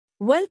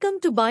Welcome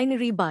to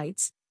Binary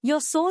Bytes,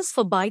 your source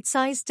for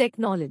bite-sized tech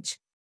knowledge.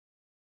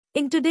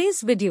 In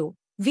today's video,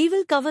 we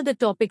will cover the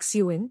topics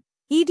UN,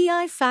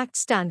 EDIFACT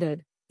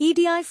Standard,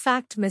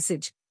 EDIFACT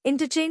Message,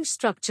 Interchange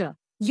Structure,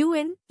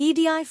 UN,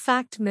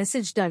 EDIFACT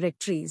Message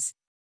Directories.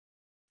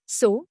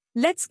 So,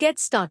 let's get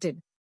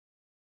started.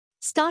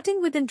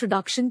 Starting with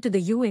introduction to the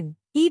UN,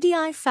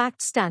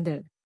 EDIFACT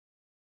Standard.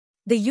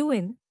 The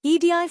UN,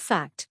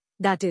 EDIFACT,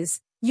 that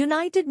is,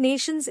 United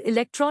Nations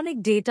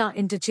Electronic Data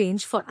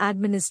Interchange for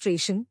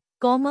Administration,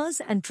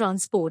 Commerce and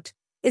Transport,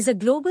 is a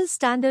global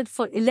standard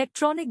for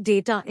electronic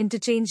data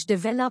interchange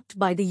developed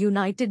by the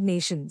United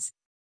Nations.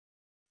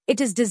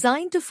 It is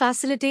designed to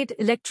facilitate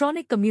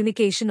electronic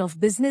communication of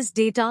business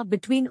data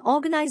between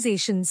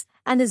organizations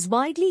and is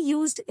widely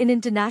used in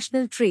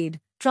international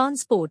trade,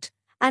 transport,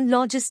 and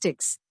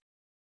logistics.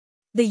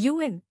 The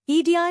UN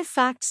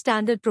EDIFACT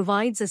standard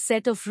provides a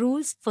set of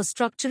rules for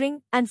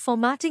structuring and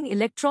formatting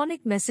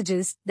electronic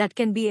messages that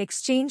can be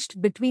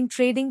exchanged between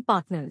trading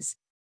partners.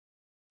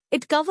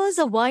 It covers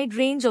a wide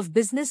range of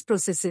business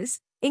processes,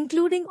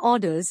 including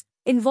orders,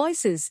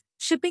 invoices,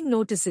 shipping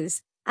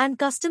notices, and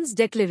customs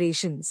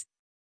declarations.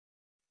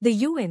 The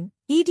UN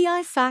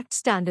EDIFACT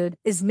standard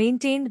is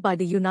maintained by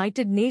the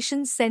United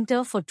Nations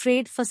Center for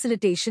Trade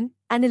Facilitation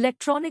and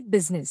Electronic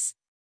Business.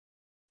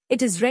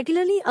 It is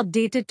regularly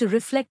updated to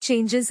reflect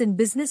changes in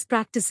business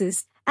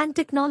practices and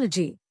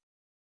technology.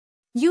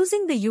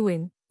 Using the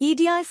UN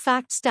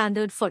EDIFACT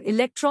standard for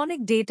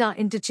electronic data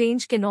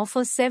interchange can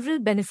offer several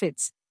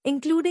benefits,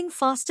 including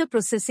faster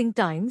processing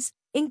times,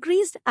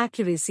 increased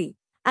accuracy,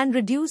 and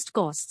reduced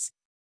costs.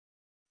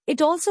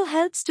 It also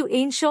helps to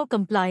ensure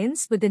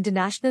compliance with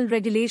international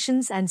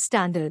regulations and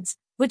standards,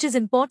 which is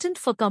important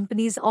for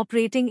companies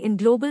operating in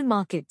global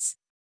markets.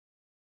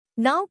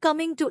 Now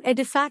coming to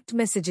EDIFACT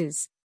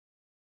messages.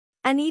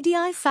 An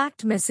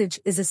EDIFACT message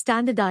is a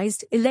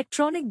standardized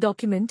electronic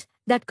document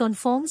that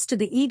conforms to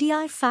the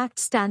EDIFACT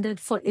standard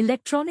for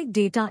electronic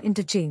data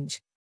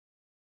interchange.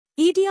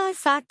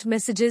 EDIFACT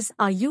messages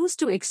are used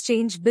to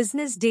exchange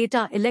business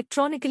data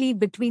electronically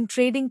between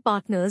trading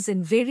partners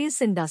in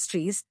various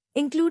industries,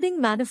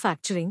 including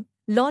manufacturing,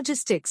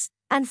 logistics,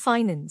 and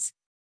finance.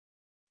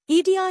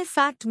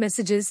 EDIFACT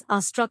messages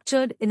are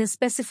structured in a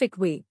specific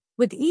way,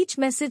 with each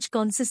message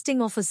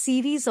consisting of a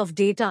series of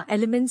data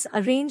elements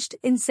arranged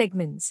in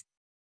segments.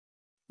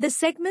 The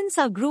segments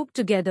are grouped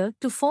together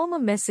to form a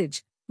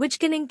message, which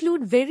can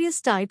include various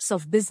types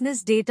of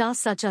business data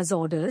such as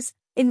orders,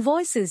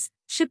 invoices,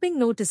 shipping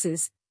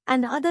notices,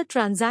 and other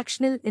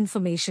transactional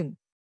information.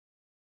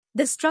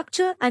 The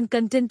structure and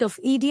content of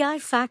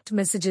EDIFACT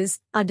messages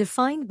are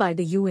defined by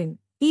the UN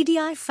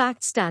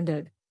EDIFACT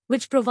standard,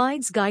 which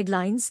provides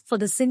guidelines for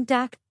the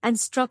syntax and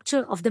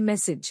structure of the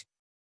message.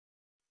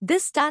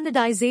 This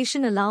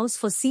standardization allows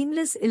for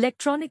seamless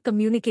electronic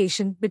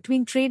communication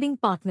between trading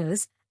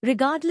partners,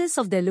 regardless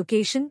of their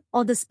location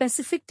or the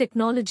specific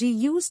technology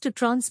used to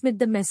transmit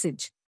the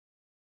message.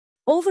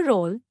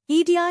 Overall,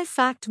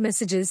 EDIFACT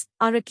messages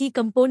are a key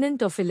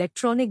component of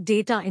electronic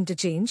data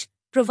interchange,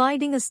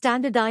 providing a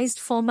standardized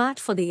format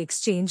for the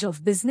exchange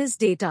of business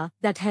data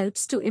that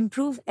helps to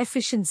improve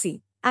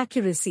efficiency,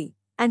 accuracy,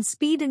 and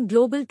speed in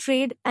global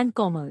trade and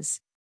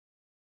commerce.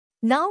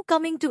 Now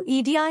coming to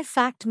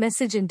EDIFACT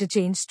message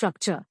interchange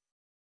structure.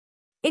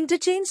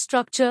 Interchange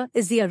structure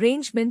is the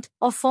arrangement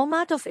or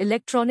format of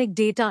electronic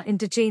data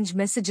interchange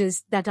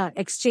messages that are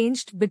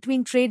exchanged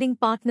between trading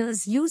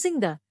partners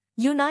using the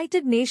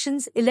United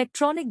Nations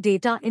Electronic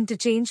Data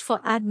Interchange for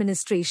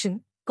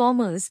Administration,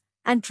 Commerce,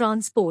 and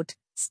Transport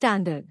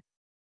standard.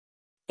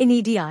 In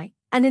EDI,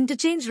 an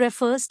interchange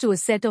refers to a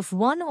set of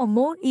one or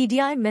more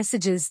EDI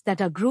messages that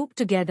are grouped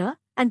together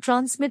and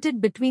transmitted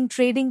between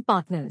trading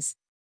partners.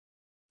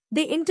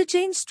 The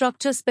interchange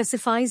structure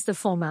specifies the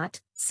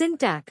format,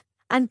 syntax,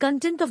 and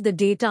content of the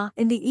data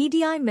in the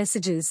EDI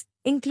messages,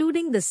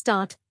 including the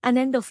start and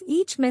end of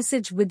each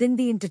message within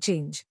the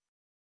interchange.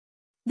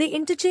 The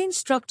interchange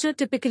structure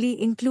typically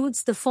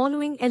includes the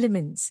following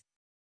elements.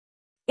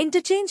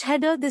 Interchange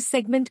header. This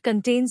segment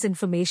contains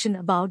information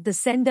about the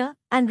sender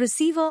and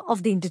receiver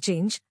of the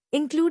interchange,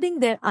 including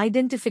their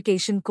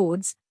identification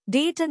codes,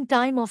 date and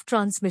time of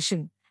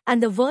transmission,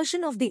 and the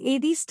version of the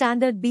AD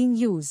standard being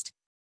used.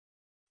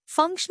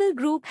 Functional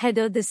group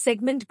header. This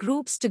segment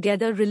groups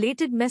together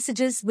related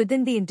messages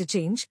within the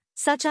interchange,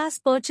 such as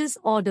purchase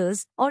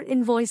orders or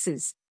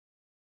invoices.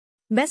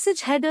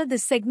 Message header.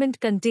 This segment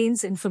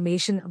contains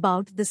information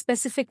about the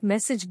specific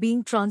message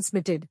being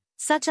transmitted,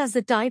 such as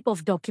the type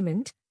of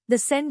document, the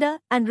sender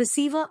and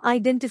receiver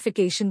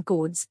identification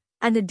codes,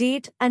 and the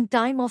date and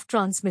time of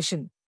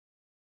transmission.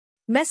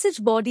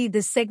 Message body.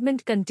 This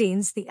segment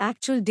contains the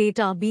actual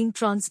data being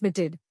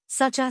transmitted,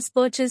 such as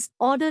purchase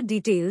order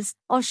details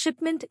or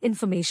shipment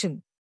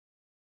information.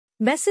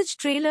 Message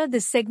trailer.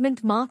 This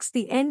segment marks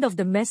the end of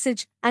the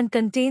message and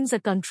contains a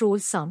control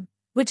sum,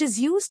 which is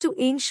used to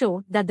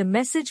ensure that the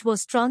message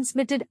was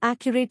transmitted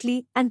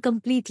accurately and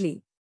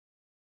completely.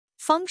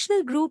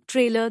 Functional group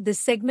trailer.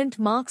 This segment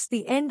marks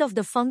the end of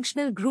the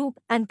functional group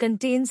and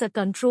contains a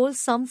control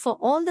sum for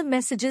all the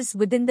messages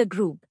within the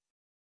group.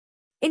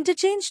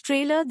 Interchange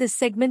trailer. This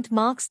segment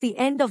marks the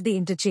end of the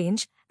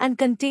interchange and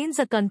contains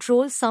a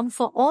control sum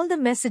for all the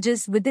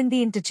messages within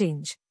the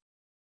interchange.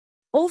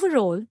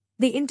 Overall,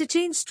 the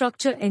interchange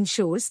structure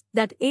ensures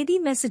that AD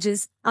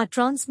messages are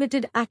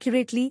transmitted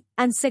accurately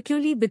and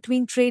securely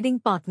between trading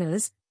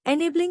partners,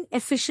 enabling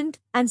efficient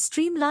and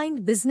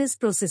streamlined business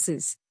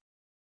processes.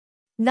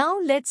 Now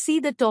let's see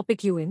the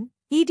topic UN,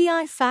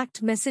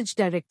 EDIFACT Message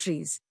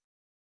Directories.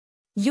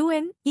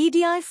 UN,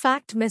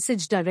 EDIFACT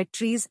Message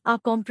Directories are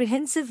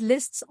comprehensive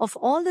lists of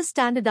all the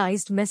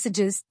standardized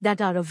messages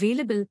that are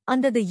available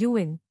under the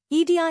UN,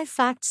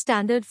 EDIFACT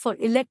standard for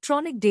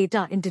electronic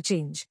data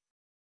interchange.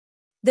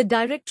 The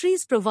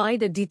directories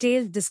provide a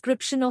detailed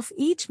description of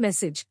each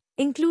message,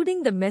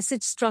 including the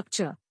message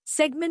structure,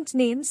 segment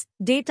names,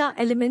 data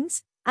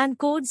elements, and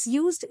codes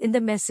used in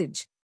the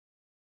message.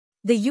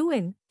 The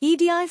UN,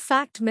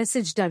 EDIFACT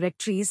message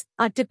directories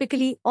are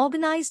typically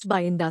organized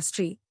by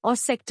industry or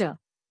sector,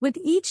 with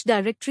each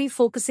directory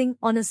focusing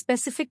on a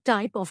specific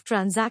type of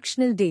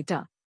transactional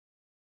data.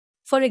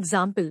 For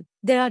example,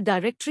 there are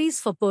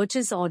directories for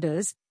purchase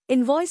orders,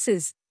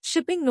 invoices,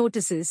 shipping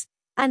notices,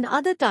 and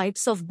other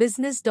types of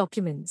business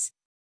documents.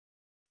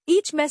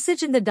 Each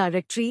message in the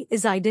directory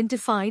is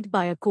identified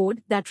by a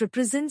code that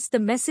represents the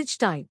message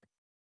type.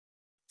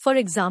 For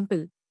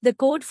example, the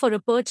code for a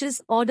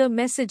purchase order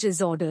message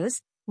is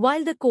orders,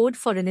 while the code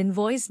for an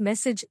invoice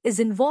message is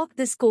invoke.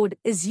 This code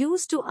is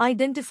used to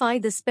identify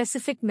the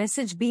specific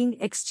message being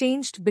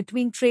exchanged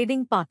between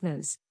trading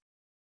partners.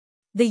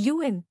 The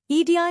UN,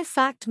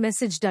 EDIFACT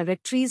message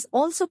directories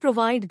also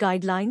provide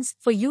guidelines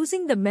for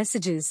using the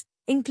messages,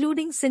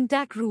 including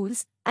syntax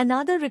rules and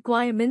other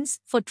requirements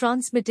for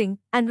transmitting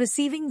and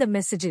receiving the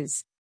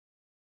messages.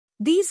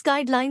 These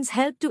guidelines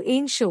help to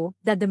ensure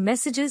that the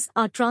messages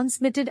are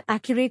transmitted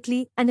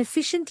accurately and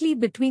efficiently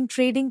between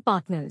trading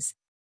partners.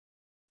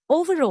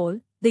 Overall,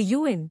 the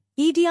UN,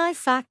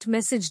 EDIFACT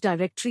message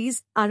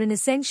directories are an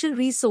essential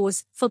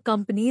resource for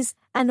companies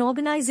and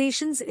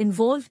organizations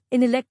involved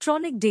in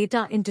electronic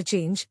data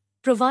interchange,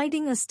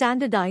 providing a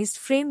standardized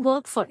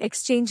framework for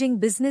exchanging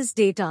business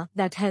data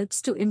that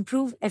helps to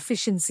improve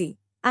efficiency,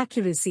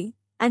 accuracy,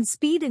 and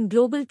speed in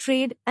global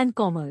trade and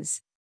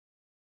commerce.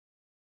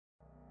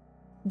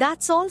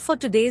 That's all for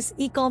today's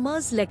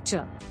e-commerce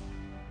lecture.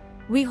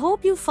 We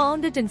hope you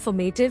found it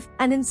informative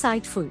and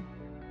insightful.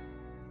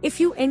 If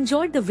you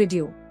enjoyed the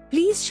video,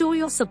 please show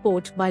your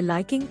support by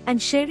liking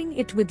and sharing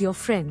it with your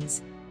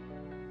friends.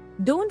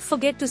 Don't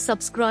forget to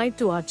subscribe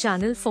to our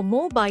channel for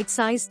more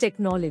bite-sized tech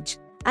knowledge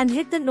and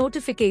hit the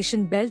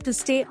notification bell to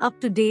stay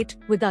up to date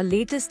with our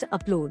latest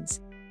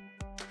uploads.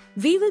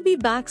 We will be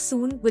back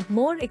soon with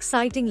more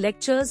exciting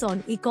lectures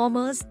on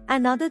e-commerce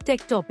and other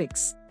tech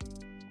topics.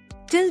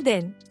 Till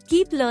then,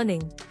 keep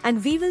learning,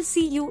 and we will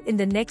see you in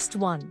the next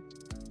one.